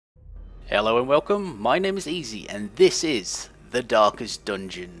Hello and welcome, my name is EeZeE and this is The Darkest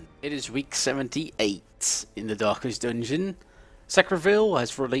Dungeon. It is week 78 in The Darkest Dungeon. Sacraville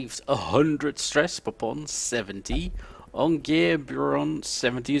has relieved 100 stress upon 70. Ongear Buron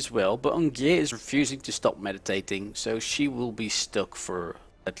 70 as well, but Ongear is refusing to stop meditating, so she will be stuck for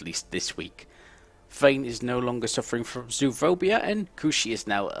at least this week. Vane is no longer suffering from zoophobia, and Kushi is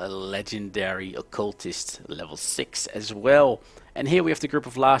now a legendary occultist, level 6 as well. And here we have the group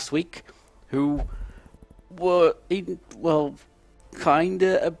of last week, who were in, well,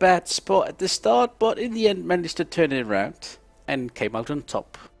 kinda a bad spot at the start, but in the end managed to turn it around and came out on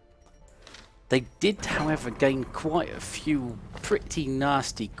top. They did, however, gain quite a few pretty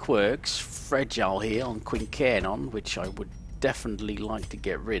nasty quirks. Fragile here on Quincanon, which I would definitely like to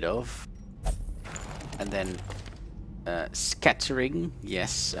get rid of. And then scattering,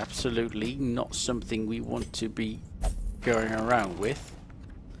 yes, absolutely, not something we want to be going around with.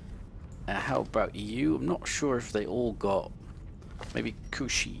 How about you? I'm not sure if they all got, maybe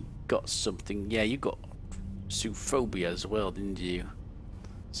Kushi got something. Yeah, you got zoophobia as well, didn't you?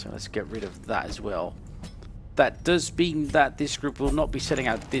 So let's get rid of that as well. That does mean that this group will not be setting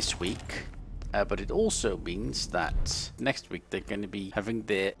out this week. But it also means that next week they're going to be having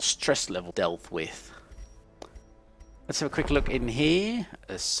their stress level dealt with. Let's have a quick look in here.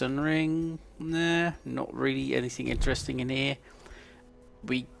 A sun ring. Nah, not really anything interesting in here.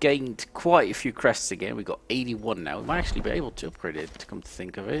 We gained quite a few crests again. We got 81 now. We might actually be able to upgrade it, to come to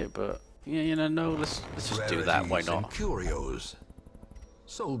think of it. But yeah, you know, no, let's just do that. Why not? Curios.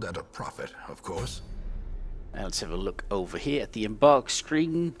 Sold at a profit, of course. Now let's have a look over here at the embark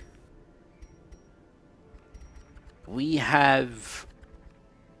screen. We have,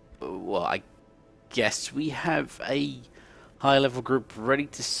 well, I guess we have a high-level group ready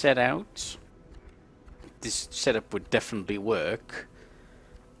to set out. This setup would definitely work.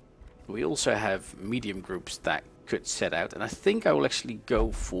 We also have medium groups that could set out, and I think I will actually go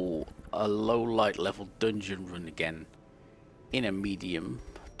for a low light level dungeon run again in a medium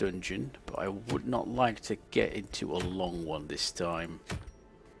dungeon, but I would not like to get into a long one this time.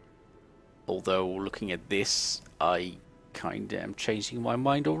 Although looking at this, I kinda am changing my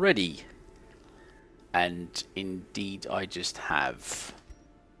mind already. And indeed I just have.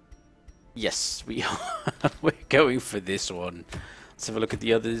 Yes, we are. We're going for this one. Let's have a look at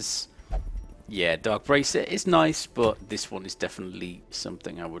the others. Yeah, Dark Bracer is nice, but this one is definitely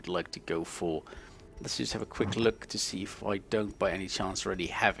something I would like to go for. Let's just have a quick look to see if I don't by any chance already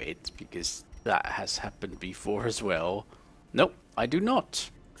have it, because that has happened before as well. Nope, I do not.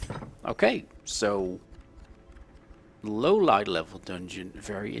 Okay, so low light level dungeon,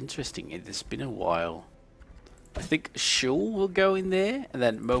 very interesting. It has been a while. I think Shul will go in there, and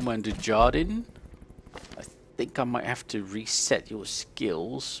then Momo and Jardin. I think I might have to reset your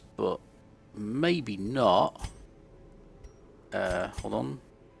skills, but maybe not. Hold on.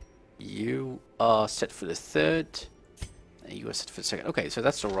 You are set for the third. You are set for the second. Okay, so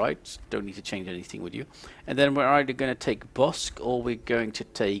that's alright. Don't need to change anything with you. And then we're either going to take Bosk or we're going to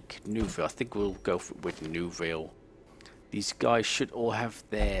take Nuville. I think we'll go with Nuville. These guys should all have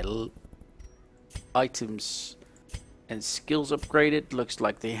their items and skills upgraded. Looks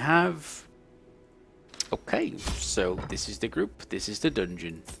like they have. Okay, so this is the group. This is the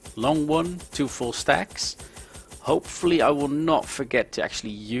dungeon. Long one, 2 full stacks. Hopefully I will not forget to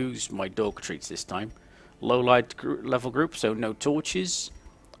actually use my dog treats this time. Low light level group, so no torches.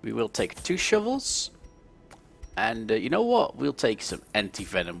 We will take 2 shovels. And you know what? We'll take some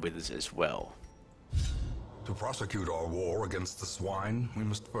anti-venom with us as well. To prosecute our war against the swine, we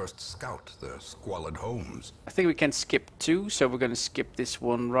must first scout their squalid homes. I think we can skip 2, so we're going to skip this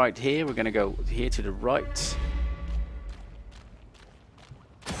one right here. We're going to go here to the right.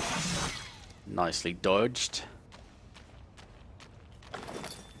 Nicely dodged.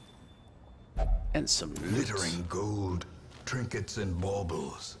 And some glittering gold, trinkets and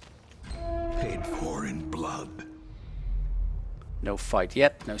baubles, paid for in blood. No fight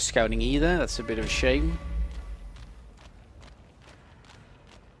yet, no scouting either. That's a bit of a shame.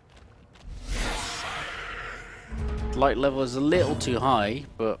 Light level is a little too high,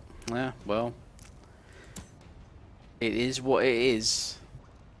 but well, it is what it is.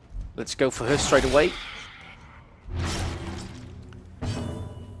 Let's go for her straight away.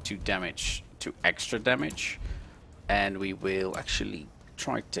 2 damage. 2 extra damage, and we will actually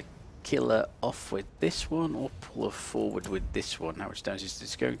try to kill her off with this one or pull her forward with this one. How much damage is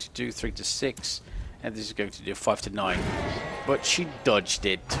this going to do? 3 to 6, and this is going to do 5 to 9, but she dodged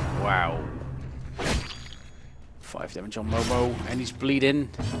it. Wow. 5 damage on Momo, and he's bleeding.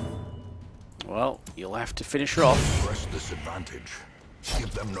 Well, you'll have to finish her off. Press this advantage.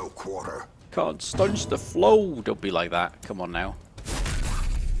 Give them no quarter. Can't stunge the flow. Don't be like that. Come on now.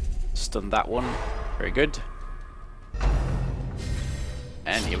 Stun that one. Very good.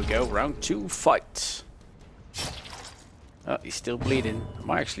 And here we go. Round 2 fight. Oh, he's still bleeding.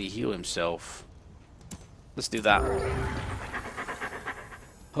 Might actually heal himself. Let's do that.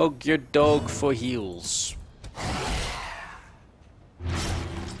 Hug your dog for heals.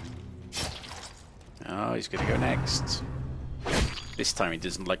 Oh, he's gonna go next. This time he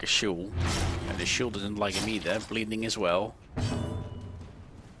doesn't like a shul. And the shul doesn't like him either. Bleeding as well.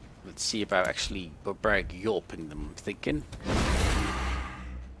 Let's see about actually barbaric yelping them, I'm thinking.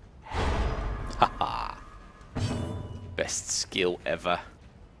 Haha. Best skill ever.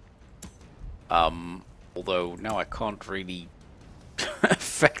 Although now I can't really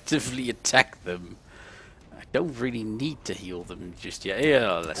effectively attack them. I don't really need to heal them just yet.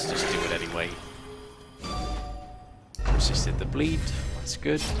 Yeah, let's just do it anyway. Resisted the bleed. That's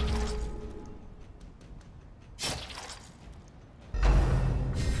good.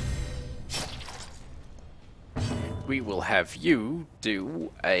 We will have you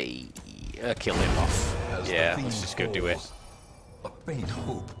do a kill him off. Yeah, let's just go do it. A faint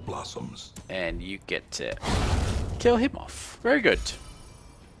hope blossoms. And you get to kill him off. Very good.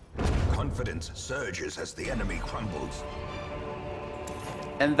 Confidence surges as the enemy crumbles.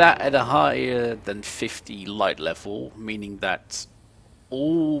 And that at a higher than 50 light level, meaning that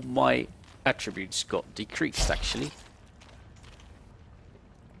all my attributes got decreased actually.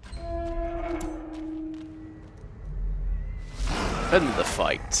 And the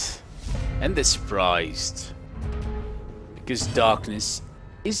fight. And they're surprised. Because darkness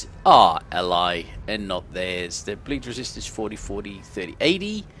is our ally and not theirs. Their bleed resist is 40, 40, 30,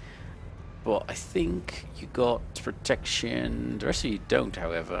 80. But I think you got protection. The rest of you don't,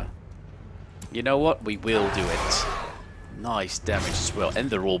 however. You know what? We will do it. Nice damage as well. And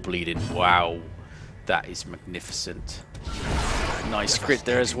they're all bleeding. Wow. That is magnificent. Nice crit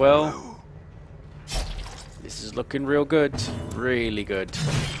there as well. This is looking real good. Really good.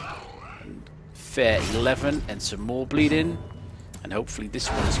 Fair 11 and some more bleeding. And hopefully this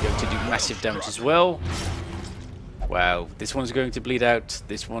one is going to do massive damage as well. Wow, this one's going to bleed out.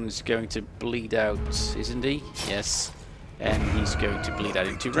 This one's going to bleed out, isn't he? Yes. And he's going to bleed out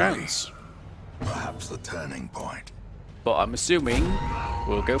in 2 rounds. Perhaps the turning point. But I'm assuming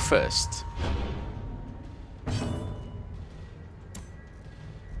we'll go first.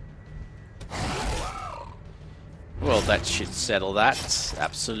 Well, that should settle that.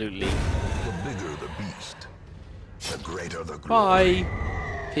 Absolutely. The bigger the beast, the greater the glory.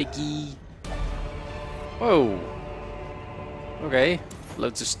 Bye, piggy. Whoa. Okay,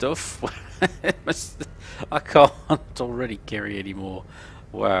 loads of stuff. I can't already carry anymore.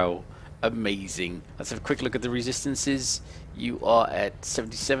 Wow, amazing. Let's have a quick look at the resistances. You are at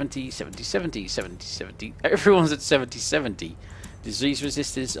 70, 70, 70, 70, 70, 70. Everyone's at 70, 70. Disease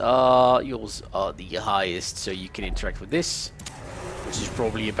resistance are yours are the highest, so you can interact with this, which is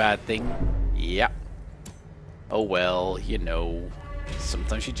probably a bad thing. Yeah. Oh well, you know,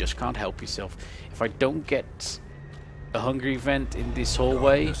 sometimes you just can't help yourself. If I don't get a hungry vent in this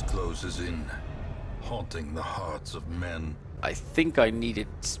hallway, Darkness closes in, haunting the hearts of men. I think I needed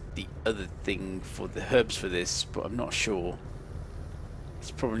the other thing for the herbs for this, but I'm not sure. It's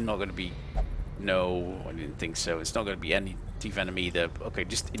probably not going to be. No, I didn't think so. It's not going to be any venom either. Okay,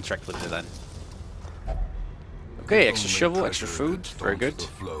 just interact with it then. Okay, extra shovel, extra food. Very good.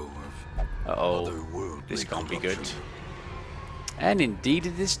 Uh-oh, this can't be good. And indeed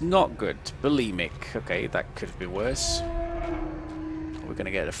it is not good. Bulimic. Okay, that could have been worse. We're going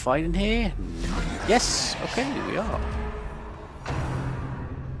to get a fight in here. Yes, okay, we are.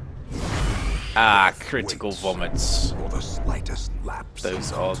 Ah, critical vomits. For the slightest lapse.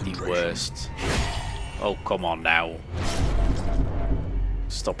 Those are the worst. Oh, come on now.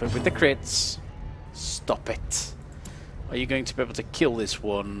 Stop it with the crits. Stop it. Are you going to be able to kill this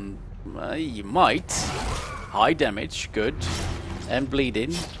one? You might. High damage, good. And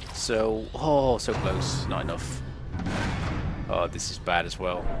bleeding. So, oh, so close. Not enough. Oh, this is bad as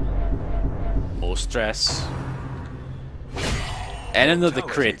well. More stress. And another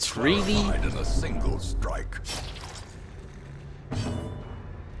crit, really? In a single strike.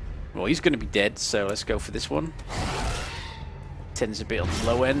 Well, he's going to be dead, so let's go for this one. Tends a bit on the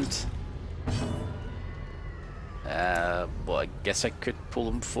low end. Well, I guess I could pull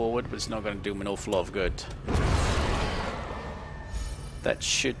him forward, but it's not going to do him an awful lot of good. That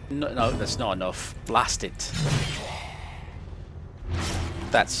should... No, that's not enough. Blast it.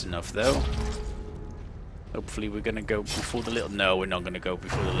 That's enough, though. Hopefully we're going to go before the little... No, we're not going to go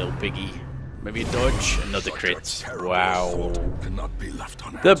before the little piggy. Maybe a dodge. Another crit. Wow. Cannot be left The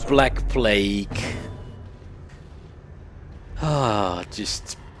unanswered. Black Plague. Ah,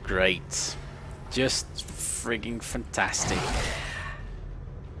 just great. Just frigging fantastic.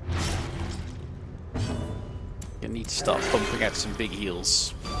 You need to start pumping out some big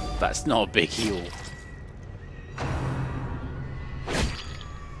heals. That's not a big heal.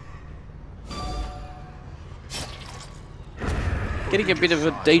 Getting a bit of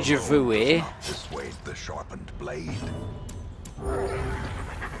a deja vu here. Dissuade the sharpened blade.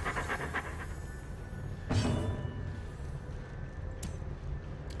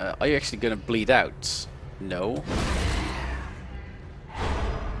 Are you actually going to bleed out? No.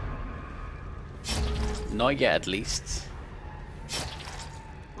 Not yet, at least.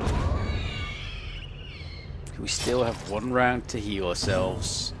 We still have one round to heal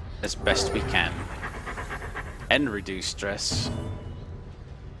ourselves as best we can. And reduce stress.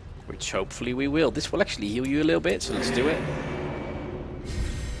 Which hopefully we will. This will actually heal you a little bit, so let's do it.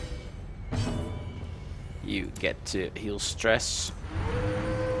 You get to heal stress.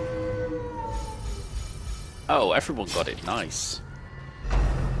 Oh, everyone got it. Nice.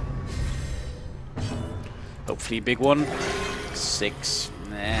 Hopefully a big one. 6.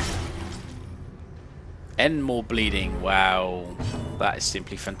 Nah. And more bleeding. Wow. That is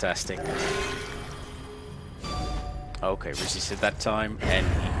simply fantastic. Okay, resisted that time, and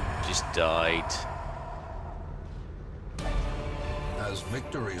he just died. As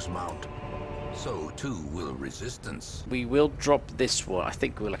victories mount, so too will resistance. We will drop this one. I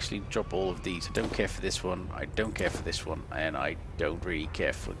think we'll actually drop all of these. I don't care for this one. I don't care for this one. And I don't really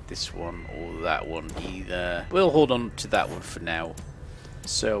care for this one or that one either. We'll hold on to that one for now.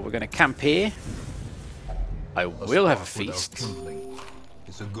 So we're going to camp here. I will have a feast.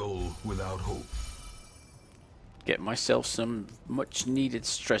 It's a goal without hope. Get myself some much needed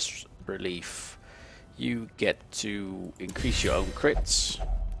stress relief. You get to increase your own crits.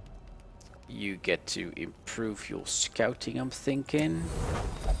 You get to improve your scouting, I'm thinking.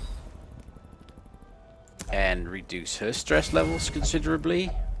 And reduce her stress levels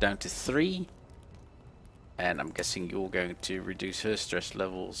considerably, down to 3. And I'm guessing you're going to reduce her stress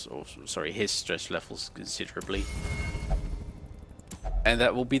levels, or sorry, his stress levels considerably. And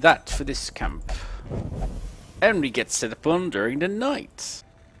that will be that for this camp. And we get set upon during the night.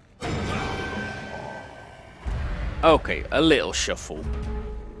 Okay, a little shuffle.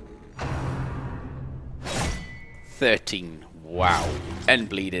 13. Wow. And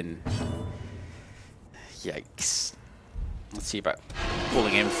bleeding. Yikes. Let's see about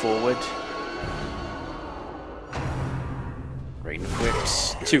pulling him forward. Rain of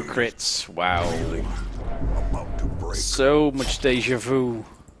whips. 2 crits. Wow. About to break. So much deja vu.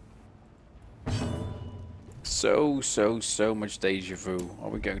 So much deja vu. Are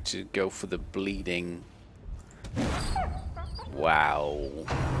we going to go for the bleeding? Wow.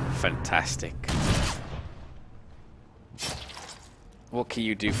 Fantastic. What can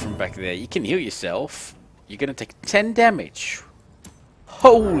you do from back there? You can heal yourself. You're going to take 10 damage.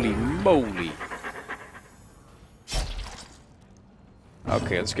 Holy moly.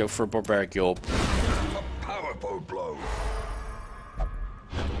 Okay, let's go for a barbaric yorp. A powerful blow.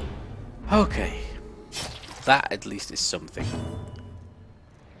 Okay. That at least is something.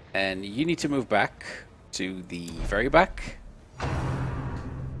 And you need to move back to the very back.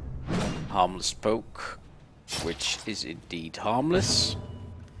 Harmless poke, which is indeed harmless.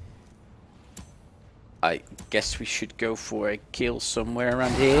 I guess we should go for a kill somewhere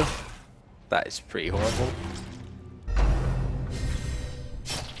around here. That is pretty horrible.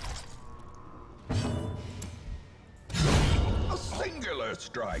 A singular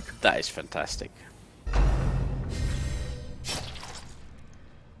strike. That is fantastic.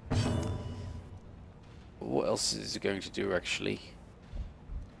 What else is it going to do, actually?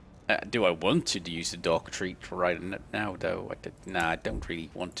 Do I want to use the Dark Treat right now, though? Nah, I don't really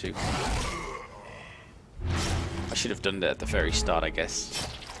want to. I should have done that at the very start, I guess.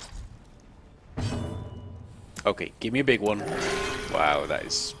 Okay, give me a big one. Wow, that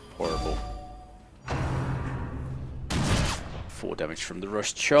is horrible. 4 damage from the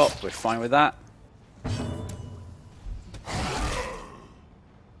rushed shot. We're fine with that.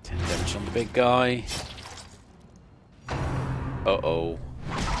 10 damage on the big guy. Uh-oh.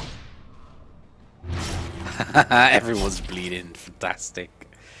 Everyone's bleeding. Fantastic.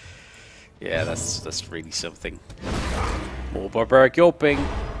 Yeah, that's really something. More barbaric yelping.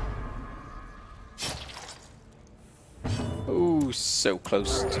 Ooh, so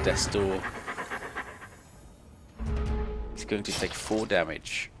close to death's door. He's going to take 4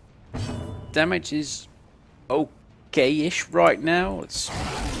 damage. Damage is okay-ish right now. Let's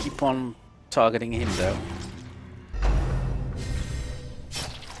keep on targeting him though.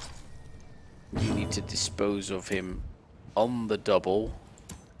 You need to dispose of him on the double.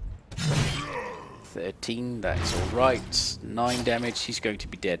 13, that is alright. 9 damage, he's going to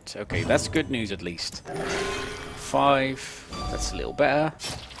be dead. Okay, that's good news at least. 5, that's a little better.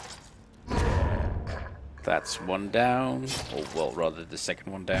 That's 1 down. Or, well, rather the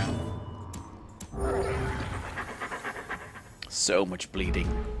second one down. So much bleeding.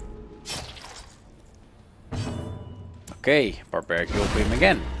 Okay, Barbaric York him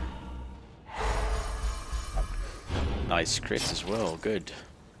again. Nice crit as well, good.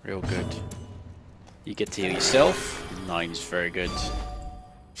 Real good. You get to heal yourself. 9 is very good.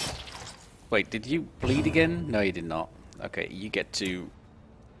 Wait, did you bleed again? No, you did not. Okay, you get to...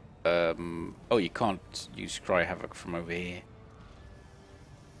 oh, you can't use Cry Havoc from over here.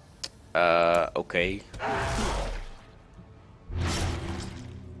 Okay.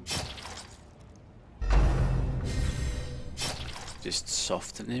 Just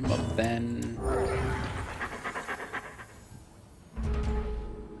soften him up then.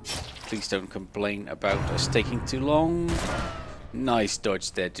 Please don't complain about us taking too long. Nice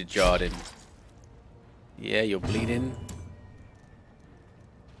dodge there to Jardin. Yeah, you're bleeding.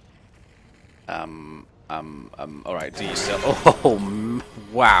 Alright, do yourself. Oh,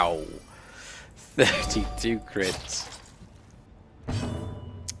 wow. 32 crits.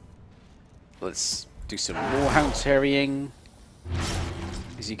 Let's do some more hound harrying.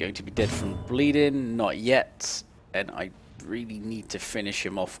 Is he going to be dead from bleeding? Not yet. And I really need to finish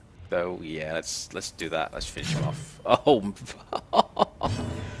him off. Though, yeah, let's do that. Let's finish him off. Oh,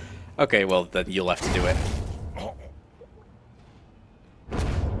 okay. Well, then you'll have to do it.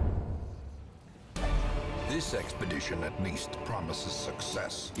 This expedition at least promises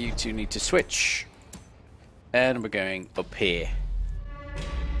success. You two need to switch, and we're going up here.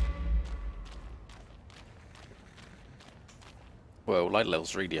 Whoa, light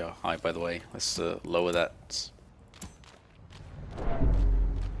levels really are high, by the way. Let's lower that.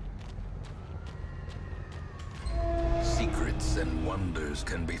 Secrets and wonders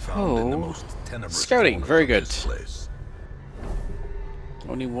can be found in the most tenebrous scouting, very good. Place.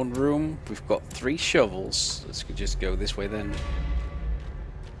 Only one room. We've got 3 shovels. Let's just go this way then.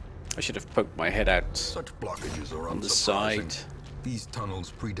 I should have poked my head out. Such blockages are on the unsurprising. side. These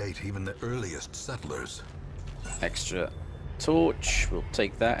tunnels predate even the earliest settlers. Extra torch. We'll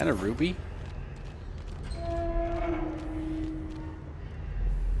take that and a ruby.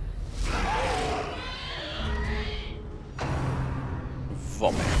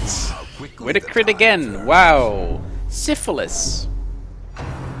 Vomit. With a crit again. Wow. Syphilis.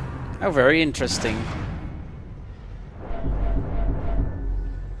 How very interesting.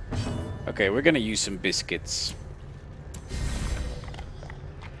 Okay, we're gonna use some biscuits.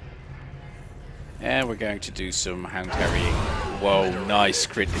 And we're going to do some hound harrying. Whoa, nice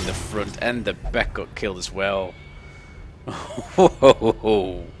crit in the front, and the back got killed as well.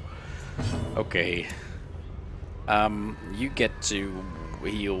 Whoa. Okay. You get to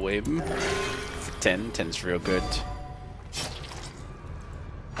heal him for 10. 10's real good.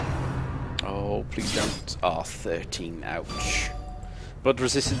 Oh, please don't. Oh, 13. Ouch. But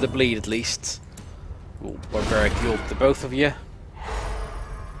resisted the bleed at least. Ooh, Barbaric York the both of you.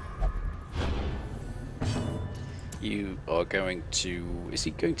 You are going to... Is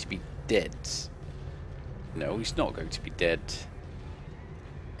he going to be dead? No, he's not going to be dead.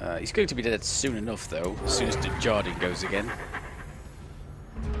 He's going to be dead soon enough, though. As soon as the Jardin goes again.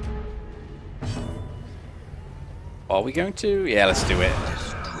 Are we going to? Yeah, let's do it.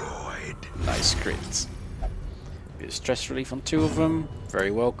 Destroyed. Nice crits. Bit of stress relief on 2 of them.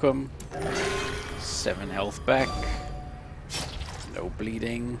 Very welcome. 7 health back. No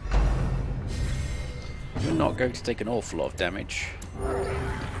bleeding. You're not going to take an awful lot of damage.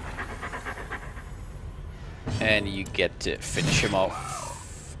 And you get to finish him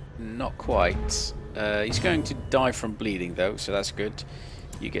off. Not quite. He's going to die from bleeding though, so that's good.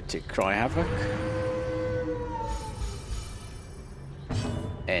 You get to Cry Havoc.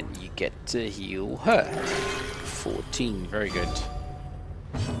 And you get to heal her. 14, very good.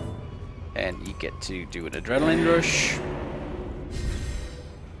 And you get to do an Adrenaline Rush.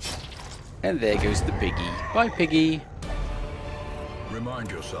 And there goes the piggy. Bye, piggy.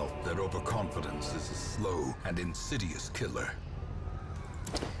 Remind yourself that overconfidence is a slow and insidious killer.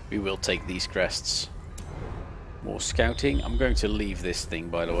 We will take these crests. More scouting. I'm going to leave this thing,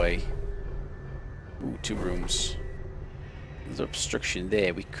 by the way. Ooh, 2 rooms. There's obstruction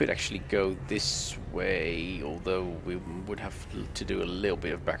there. We could actually go this way, although we would have to do a little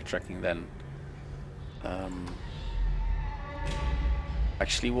bit of backtracking then.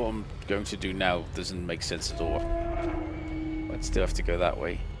 Actually, what I'm going to do now doesn't make sense at all. I'd still have to go that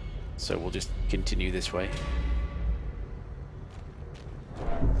way. So we'll just continue this way.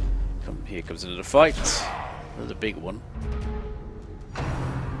 Here comes another fight. Another big one.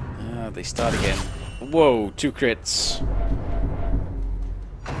 They start again. Whoa, 2 crits.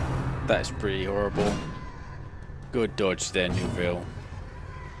 That is pretty horrible. Good dodge there, Newville.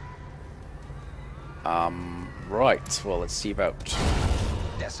 Right, well, let's see about...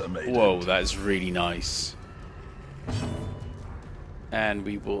 Decimated. Whoa, that is really nice. And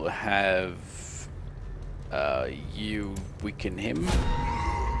we will have... you weaken him.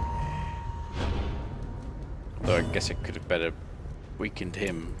 Though I guess I could have better weakened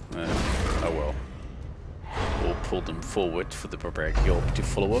him. Oh well. Or pulled him forward for the barbaric York to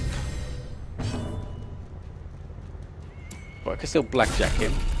follow up. But I can still blackjack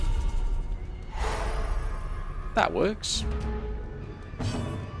him. That works.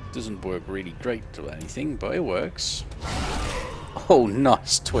 Doesn't work really great or anything, but it works. Oh,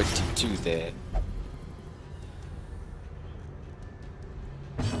 nice 22 there.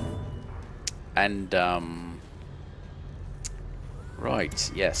 And,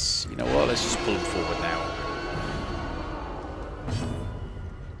 right, yes. You know what, let's just pull him forward now.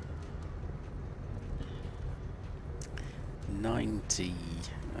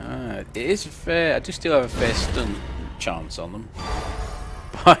 It is fair. I do still have a fair stun chance on them.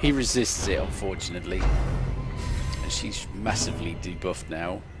 But he resists it, unfortunately. And she's massively debuffed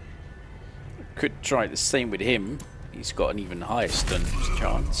now. I could try the same with him. He's got an even higher stun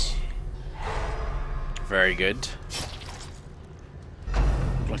chance. Very good.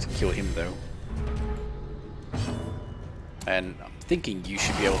 I'd like to kill him though. And I'm thinking you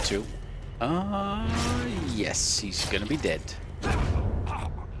should be able to. Yes, he's gonna be dead.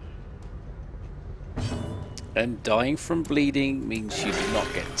 And dying from bleeding means you do not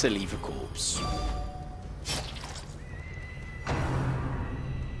get to leave a corpse.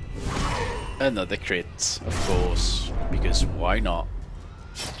 Another crit, of course, because why not?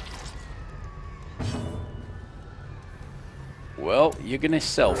 Well, you're gonna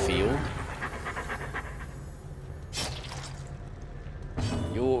self-heal.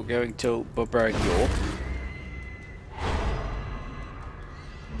 You're going to Barbaric York.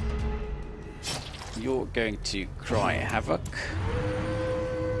 You're going to cry havoc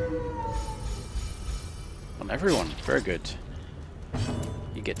on everyone. Very good.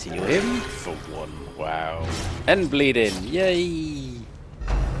 You get to heal him for 1. Wow. And bleed in. Yay!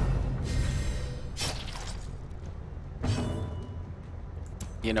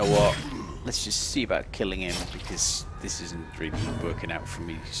 You know what? Let's just see about killing him because this isn't really working out for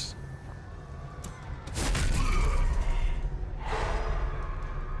me.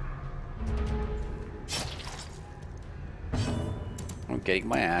 I'm getting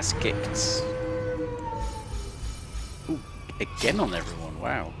my ass kicked. Ooh, again on everyone,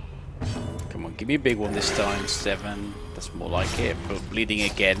 wow. Come on, give me a big one this time, 7. That's more like it, but bleeding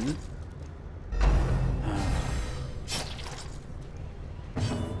again.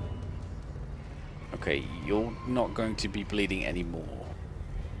 Okay, you're not going to be bleeding anymore.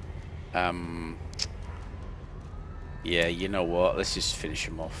 Yeah, you know what, let's just finish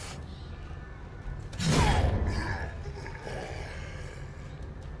him off.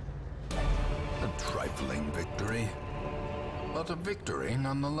 A trifling victory, but a victory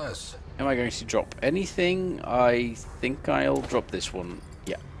nonetheless. Am I going to drop anything? I think I'll drop this one.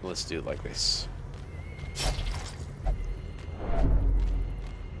 Yeah, let's do it like this.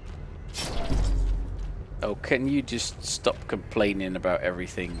 Oh, can you just stop complaining about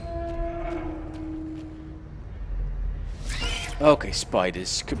everything? Okay,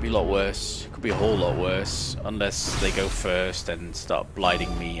 spiders. Could be a lot worse. Could be a whole lot worse. Unless they go first and start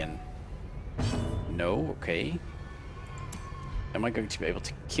blighting me and... No? Okay. Am I going to be able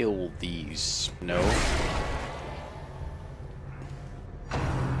to kill these? No.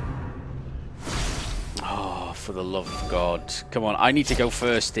 Oh, for the love of God. Come on, I need to go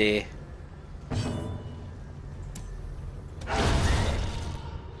first here.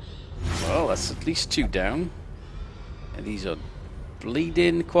 Well, that's at least 2 down. And these are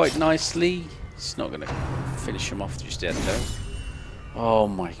bleeding quite nicely. It's not going to finish them off just yet, though. Oh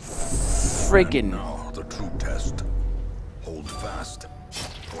my friggin'. And now the true test. Hold fast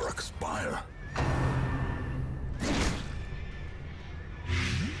or expire.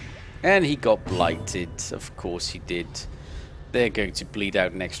 And he got blighted. Of course he did. They're going to bleed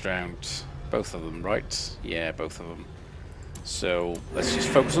out next round. Both of them, right? Yeah, both of them. So let's just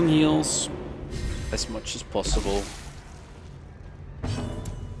focus on heals as much as possible.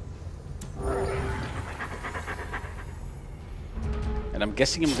 And I'm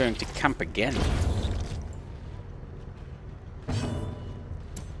guessing I'm going to camp again.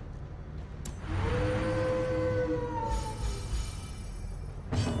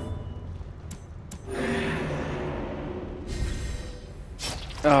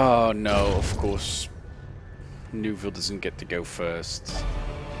 Oh no, of course. Newville doesn't get to go first.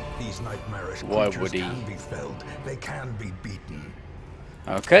 These nightmarish Why creatures would he? can be felled. They can be beaten.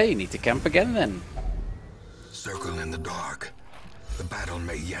 Okay, need to camp again then. Circle in the dark. The battle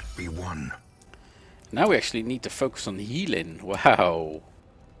may yet be won. Now we actually need to focus on healing. Wow.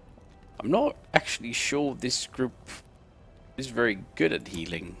 I'm not actually sure this group is very good at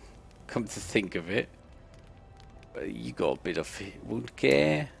healing. Come to think of it. You got a bit of wound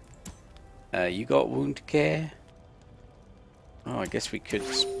care. You got wound care. Oh, I guess we could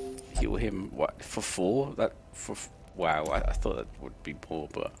heal him. What, for 4? That for wow. I thought that would be more,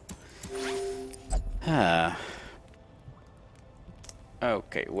 but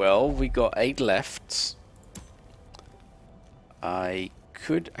okay. Well, we got 8 left. I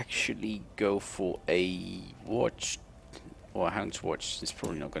could actually go for a watch or a Hound's watch. It's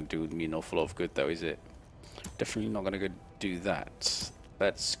probably not going to do me an awful lot of good, though, is it? Definitely not going to go do that.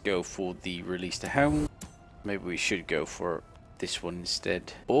 Let's go for the release the Hound. Maybe we should go for this one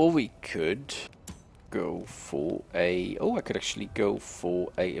instead. Or we could go for a... Oh, I could actually go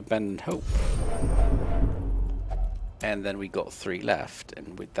for a Abandoned Hope. And then we got 3 left.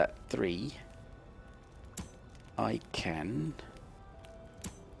 And with that 3, I can...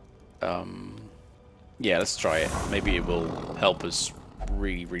 yeah, let's try it. Maybe it will help us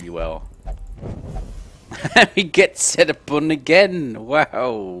really, really well. We get set upon again.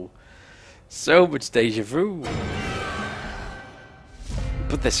 Wow. So much deja vu.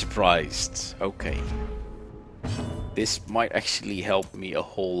 But they're surprised. Okay. This might actually help me a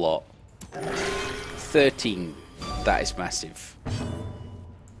whole lot. 13. That is massive.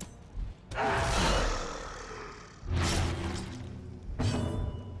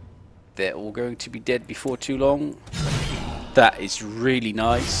 They're all going to be dead before too long. That is really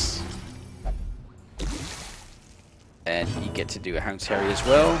nice. And you get to do a Hound's Harry as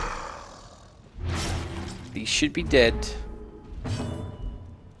well. These should be dead.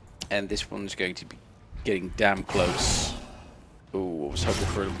 And this one's going to be getting damn close. Ooh, I was hoping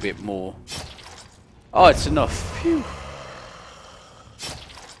for a little bit more. Oh, it's enough. Phew.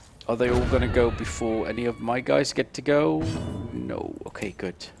 Are they all going to go before any of my guys get to go? No. Okay,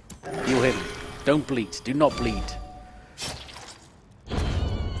 good. Heal him. Don't bleed. Do not bleed.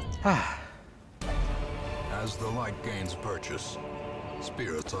 Ah. As the light gains purchase,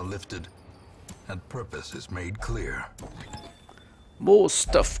 spirits are lifted, and purpose is made clear. More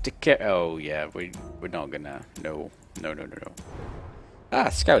stuff to carry. Oh yeah, we're not gonna. No. Ah,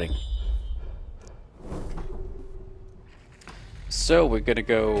 scouting. So we're gonna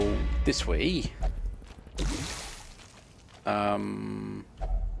go this way. Can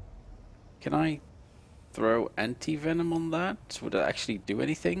I throw anti-venom on that? Would it actually do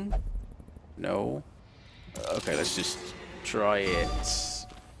anything? No. Okay, let's just try it.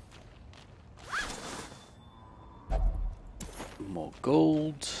 More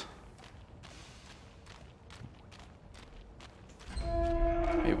gold.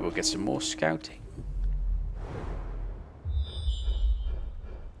 Maybe we'll get some more scouting.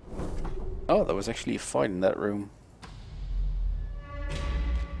 Oh, there was actually a fight in that room.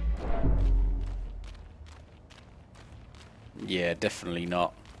 Yeah, definitely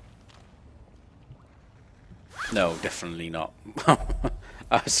not. No, definitely not.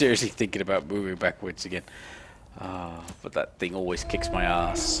 I was seriously thinking about moving backwards again. But that thing always kicks my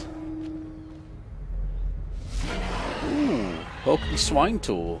ass. Ooh, Hulking Swine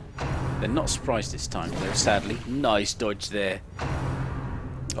Tour. They're not surprised this time, though, sadly. Nice dodge there.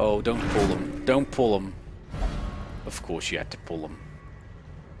 Oh, don't pull them. Don't pull them. Of course you had to pull them.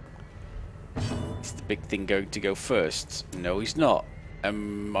 Is the big thing going to go first? No, he's not.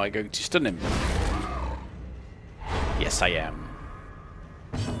 Am I going to stun him? Yes, I am.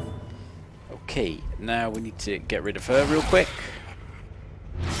 Okay, now we need to get rid of her real quick.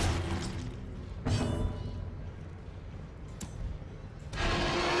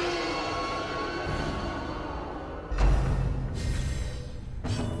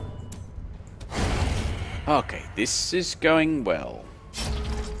 Okay, this is going well.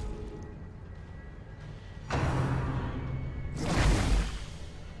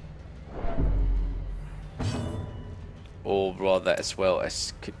 Or rather, as well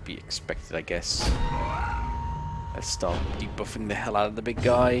as could be expected, I guess. Let's start debuffing the hell out of the big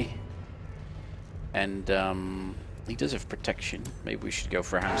guy. And he does have protection. Maybe we should go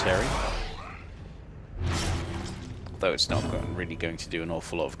for a Hound's Harry. Although it's not really going to do an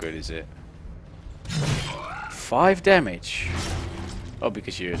awful lot of good, is it? 5 damage. Oh,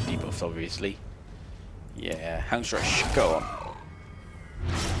 because you're debuffed, obviously. Yeah, Hound's Rush, go on.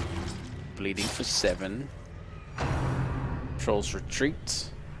 Bleeding for 7. Troll's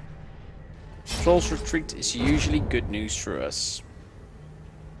Retreat. Troll's Retreat is usually good news for us,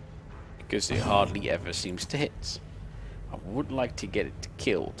 because it hardly ever seems to hit. I would like to get it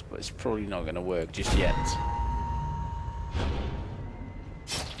killed, but it's probably not going to work just yet.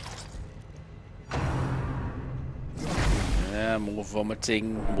 More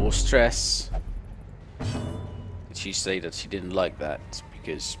vomiting, more stress. Did she say that she didn't like that?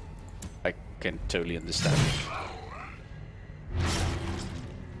 Because I can totally understand.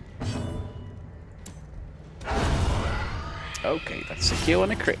 Okay, that's a kill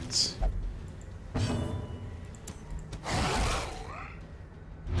and a crit. How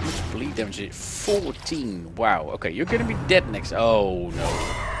much bleed damage is it? 14. Wow. Okay, you're gonna be dead next. Oh no.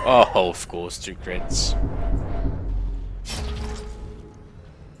 Oh, of course, 2 crits.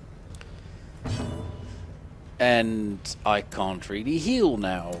 And I can't really heal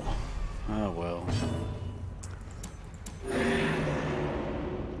now. Oh well.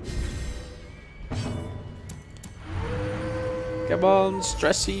 Come on,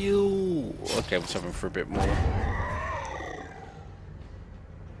 stress heal. Okay, let's have him for a bit more.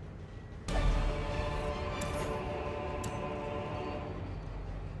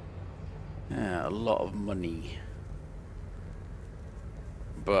 Yeah, a lot of money.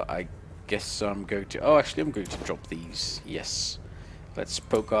 But I guess I'm going to... Oh, actually, I'm going to drop these. Yes. Let's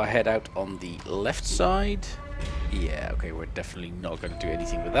poke our head out on the left side. Yeah, okay, we're definitely not going to do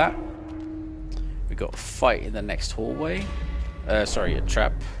anything with that. We got a fight in the next hallway. Sorry, a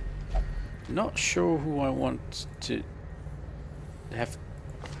trap. Not sure who I want to have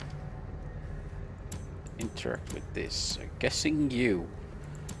interact with this. I'm guessing you.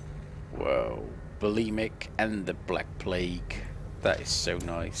 Whoa. Bulimic and the Black Plague. That is so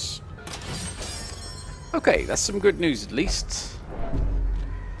nice. Okay, that's some good news at least.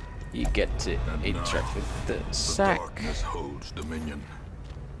 You get to interact with the sack. Darkness holds dominion.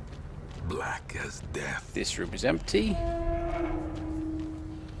 Black as death. This room is empty.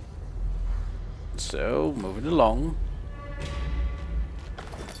 So, moving along.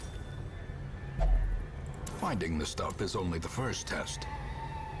 Finding the stuff is only the first test.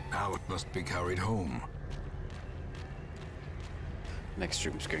 Now it must be carried home. Next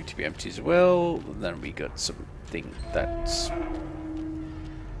room is going to be empty as well. Then we got something that's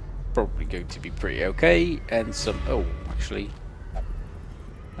probably going to be pretty okay. And some... Oh, actually.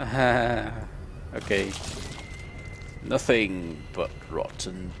 Okay. Nothing but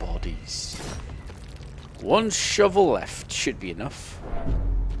rotten bodies. 1 shovel left. Should be enough.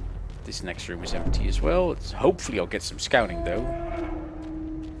 This next room is empty as well. Hopefully I'll get some scouting though.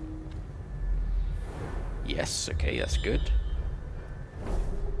 Yes, okay, that's good.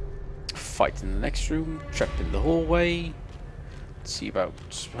 Fight in the next room. Trapped in the hallway. Let's see about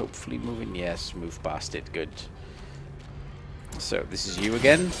hopefully moving. Yes, move past it. Good. So this is you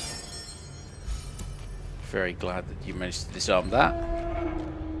again. Very glad that you managed to disarm that.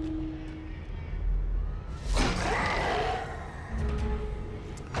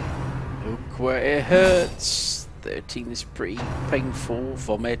 Look where it hurts. 13 is pretty painful.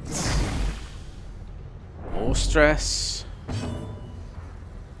 Vomit. More stress.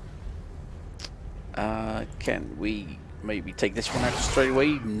 Can we maybe take this one out straight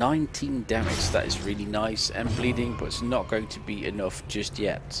away? 19 damage. That is really nice. And bleeding, but it's not going to be enough just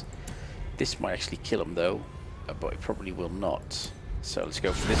yet. This might actually kill him though, but it probably will not. So let's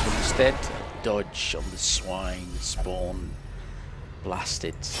go for this one instead. Dodge on the swine spawn. Blast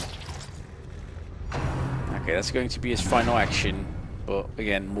it. Okay, that's going to be his final action, but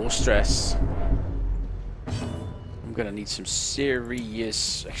again, more stress. I'm gonna need some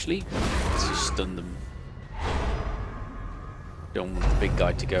serious... Actually, let's just stun them. Don't want the big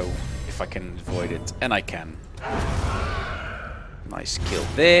guy to go if I can avoid it, and I can. Nice kill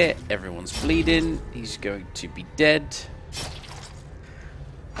there. Everyone's bleeding. He's going to be dead.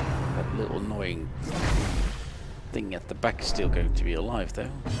 That little annoying thing at the back is still going to be alive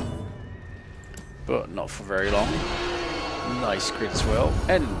though. But not for very long. Nice crit as well.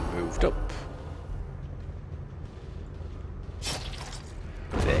 And moved up.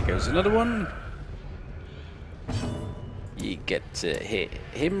 There goes another one. You get to hit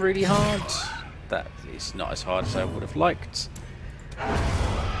him really hard. That is not as hard as I would have liked.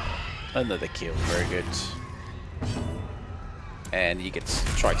 Another kill, very good. And you get to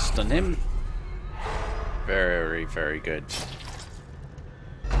try to stun him. Very, very good.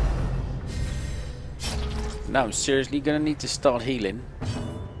 Now I'm seriously gonna need to start healing.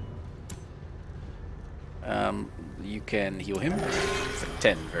 You can heal him for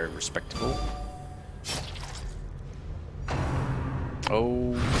 10, very respectable.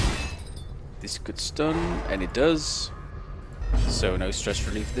 Oh, this could stun, and it does. So no stress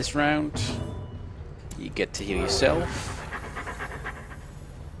relief this round. You get to heal yourself.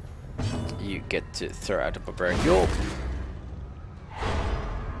 You get to throw out a Barbarian York.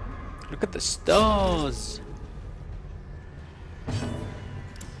 Look at the stars!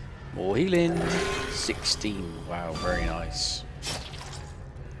 More healing. 16. Wow, very nice.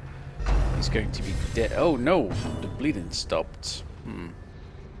 He's going to be dead. Oh no! The bleeding stopped.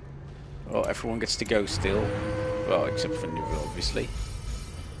 Well, everyone gets to go still. Well, except for Nuville, obviously.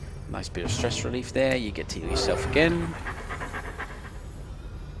 Nice bit of stress relief there. You get to heal yourself again.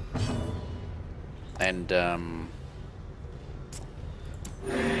 And,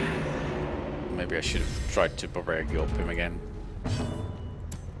 maybe I should have tried to Barbarian York him again.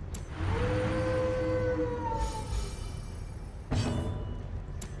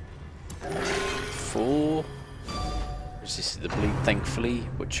 Four. Resisted the bleed, thankfully,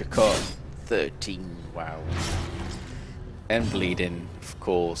 which I caught 13. Wow. And bleeding, of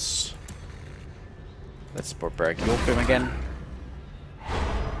course. Let's Barbarian York him again.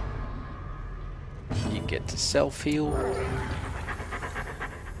 You get to self-heal.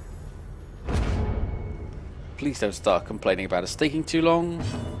 Please don't start complaining about us taking too long.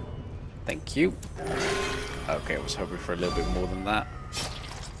 Thank you. Okay, I was hoping for a little bit more than that.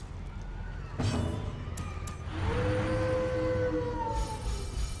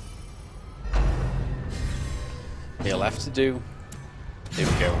 He'll have to do. Here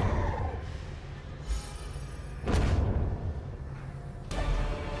we go.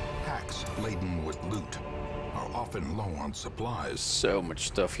 Hacks laden with loot are often low on supplies. So much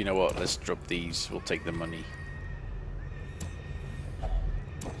stuff. You know what? Let's drop these. We'll take the money.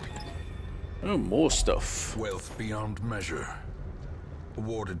 Oh, more stuff. Wealth beyond measure,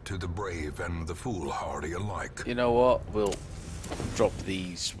 awarded to the brave and the foolhardy alike. You know what? We'll drop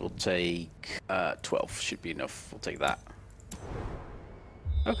these. We'll take 12. Should be enough. We'll take that.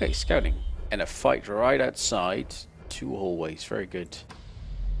 Okay, scouting. And a fight right outside. 2 hallways. Very good.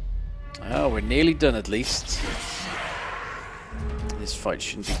 Oh, we're nearly done at least. This fight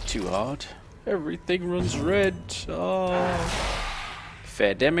shouldn't be too hard. Everything runs red. Oh.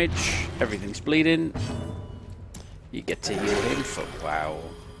 Fair damage. Everything's bleeding. You get to heal him for... Wow.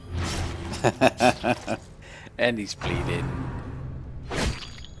 And he's bleeding.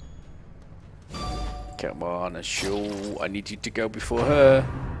 Come on, Ashul. I need you to go before her.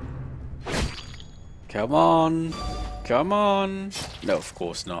 Come on. Come on. No, of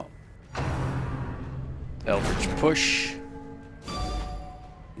course not. Eldritch push.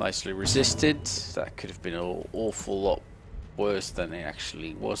 Nicely resisted. That could have been an awful lot worse than it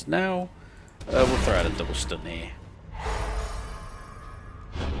actually was now. We'll throw out a double stun here.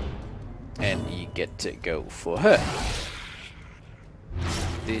 And you get to go for her.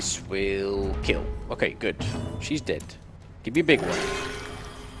 This will kill. Okay, good. She's dead. Give me a big one.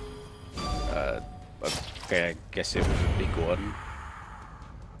 Okay, I guess it was a big one.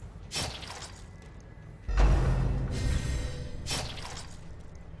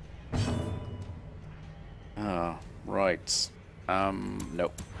 Ah, right.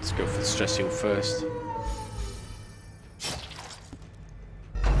 Nope. Let's go for the stress heal first.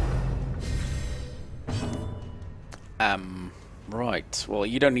 Right. Well,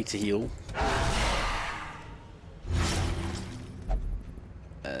 you don't need to heal.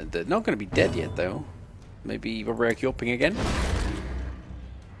 They're not going to be dead yet, though. Maybe Barbarian Yorping again.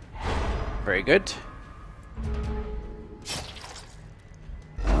 Very good.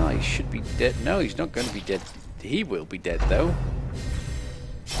 He should be dead. No, he's not going to be dead. He will be dead, though.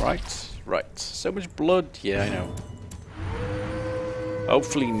 Right, right. So much blood. Yeah, I know.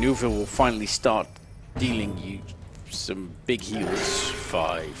 Hopefully Nuville will finally start dealing you some big heals.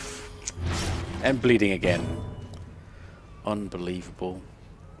 5. And bleeding again. Unbelievable.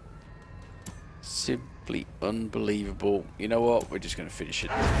 Simply unbelievable. You know what? We're just going to finish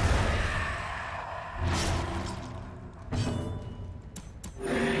it.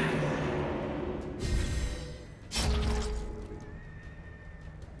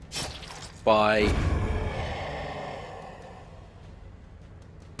 Bye.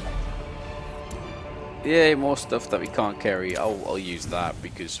 Yeah, more stuff that we can't carry. I'll use that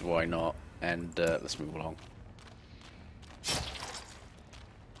because why not? And let's move along.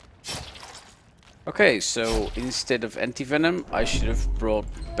 Okay, so instead of anti-venom, I should have brought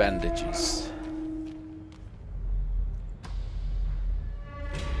bandages.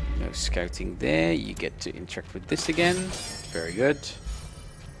 No, No scouting there. You get to interact with this again. Very good.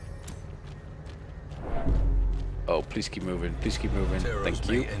 Oh, please keep moving. Please keep moving. Thank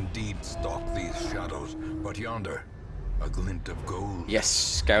you. May indeed stalk these shadows, but yonder, a glint of gold. Yes,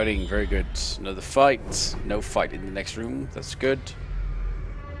 scouting. Very good. Another fight. No fight in the next room. That's good.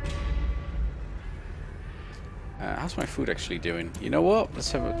 How's my food actually doing? You know what?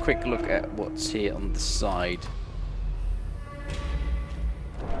 Let's have a quick look at what's here on the side.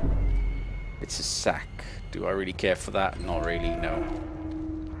 It's a sack. Do I really care for that? Not really, no.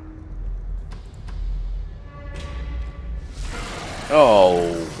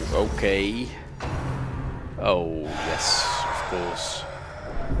 Oh, okay. Oh, yes, of course.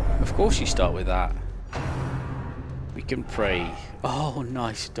 Of course you start with that. We can pray. Oh,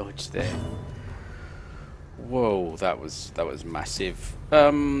 nice dodge there. Whoa, that was massive.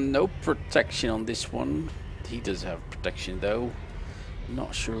 No protection on this one. He does have protection though.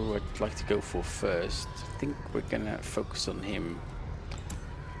 Not sure what I'd like to go for first. I think we're gonna focus on him.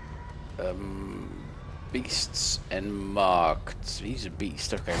 Beasts and marked. He's a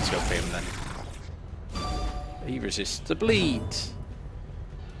beast. Okay, let's go for him then. He resists the bleed.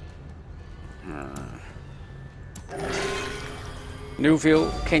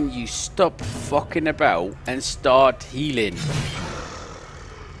 Newville, can you stop fucking about and start healing?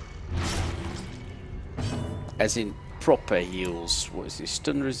 As in proper heals. What is this?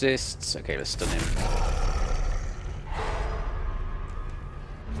 Stun resists? Okay, let's stun him.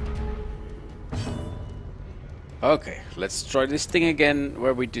 Okay, let's try this thing again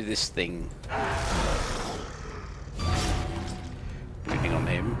where we do this thing. Bleeding on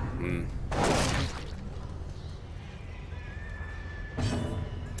him.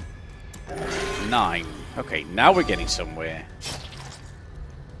 9. Okay, now we're getting somewhere.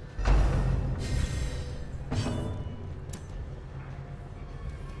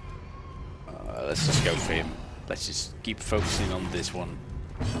 Let's just go for him. Let's just keep focusing on this one.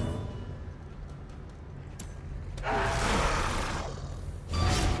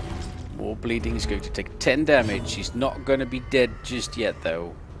 More bleeding. Is going to take 10 damage. He's not going to be dead just yet,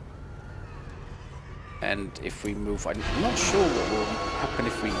 though. And if we move, I'm not sure what will happen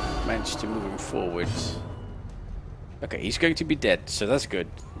if we manage to move him forward. Okay, he's going to be dead, so that's good.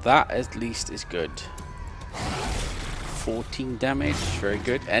 That at least is good. 14 damage, very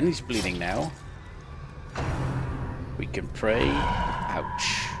good. And he's bleeding now. We can pray.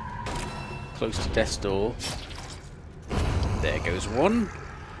 Ouch. Close to death's door. There goes one.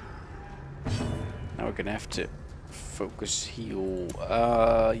 Now we're gonna have to focus heal.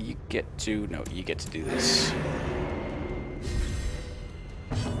 You get to do this.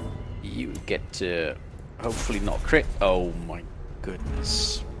 You get to hopefully not crit. Oh my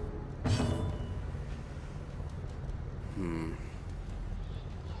goodness.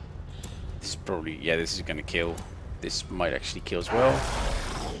 This is probably, yeah, this is gonna kill. This might actually kill as well.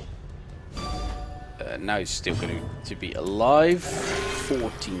 Now he's still going to be alive.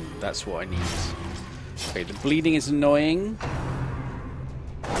 14, that's what I need. Okay, the bleeding is annoying.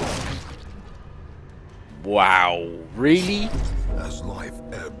 Wow, really? As life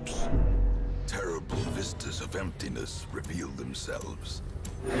ebbs, terrible vistas of emptiness reveal themselves.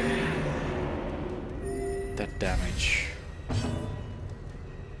 That damage.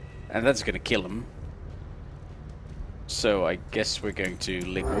 And that's going to kill him. So I guess we're going to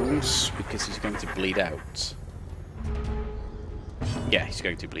lick wounds because he's going to bleed out. Yeah, he's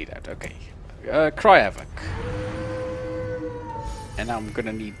going to bleed out. Okay. Cry Havoc. And now I'm going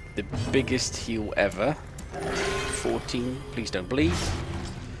to need the biggest heal ever. 14. Please don't bleed.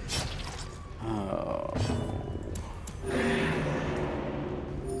 Oh.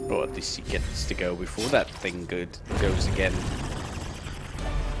 Or at least he gets to go before that thing goes again.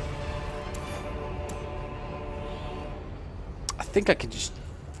 I think I can just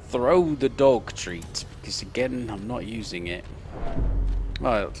throw the dog treat, because again, I'm not using it.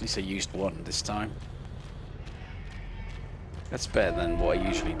 Well, at least I used one this time. That's better than what I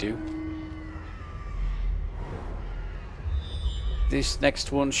usually do. This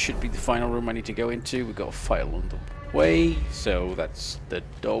next one should be the final room I need to go into. We've got a fight on the way, so that's the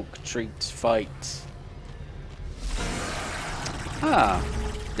dog treat fight. Ah,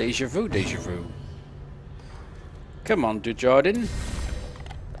 deja vu, deja vu. Come on, Dujardin.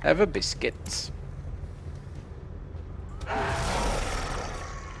 Have a biscuit.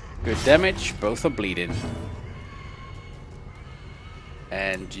 Good damage. Both are bleeding.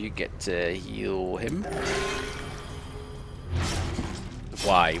 And you get to heal him.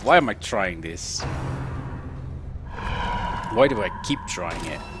 Why? Why am I trying this? Why do I keep trying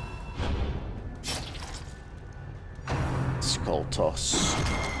it? Skull toss.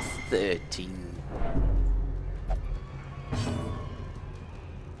 13.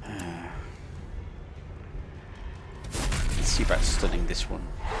 Let's see about stunning this one.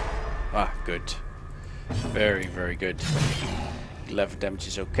 Ah, good. Very, very good. 11 damage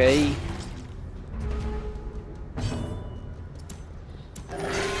is okay.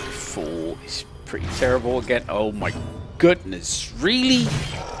 4 is pretty terrible again. Oh my goodness, really?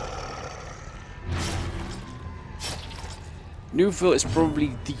 Newville is probably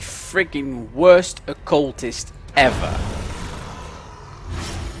the friggin' worst occultist ever.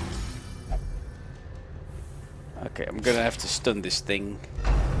 Okay, I'm gonna have to stun this thing.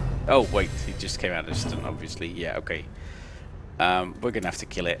 Oh wait, he just came out of stun, obviously. Yeah, okay. We're gonna have to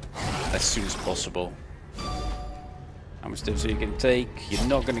kill it as soon as possible. How much damage are you gonna take? You're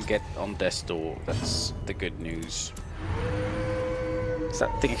not gonna get on death's door. That's the good news. Is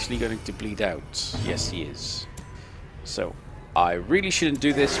that thing actually going to bleed out? Yes, he is. So, I really shouldn't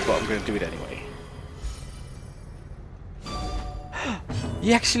do this, but I'm gonna do it anyway.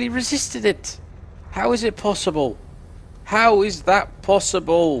 He actually resisted it! How is it possible? How is that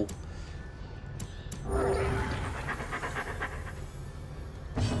possible?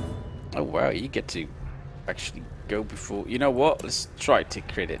 Oh wow, you get to actually go before... You know what? Let's try to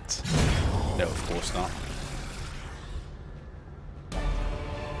crit it. No, of course not.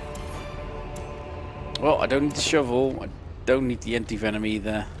 Well, I don't need the shovel. I don't need the anti-venom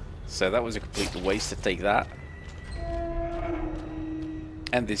either. So that was a complete waste to take that.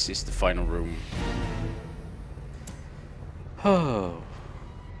 And this is the final room. Oh.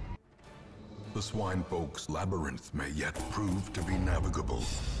 The Swinefolk's labyrinth may yet prove to be navigable.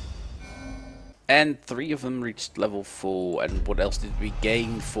 And 3 of them reached level 4. And what else did we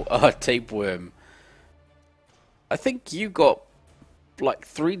gain for... Oh, tapeworm. I think you got like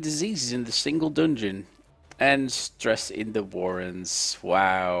 3 diseases in the single dungeon. And stress in the warrens.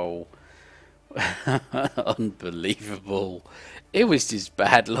 Wow. Unbelievable. It was just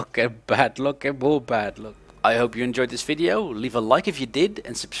bad luck and more bad luck. I hope you enjoyed this video. Leave a like if you did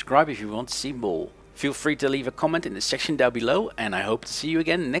and subscribe if you want to see more. Feel free to leave a comment in the section down below, and I hope to see you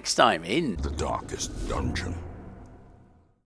again next time in The Darkest Dungeon.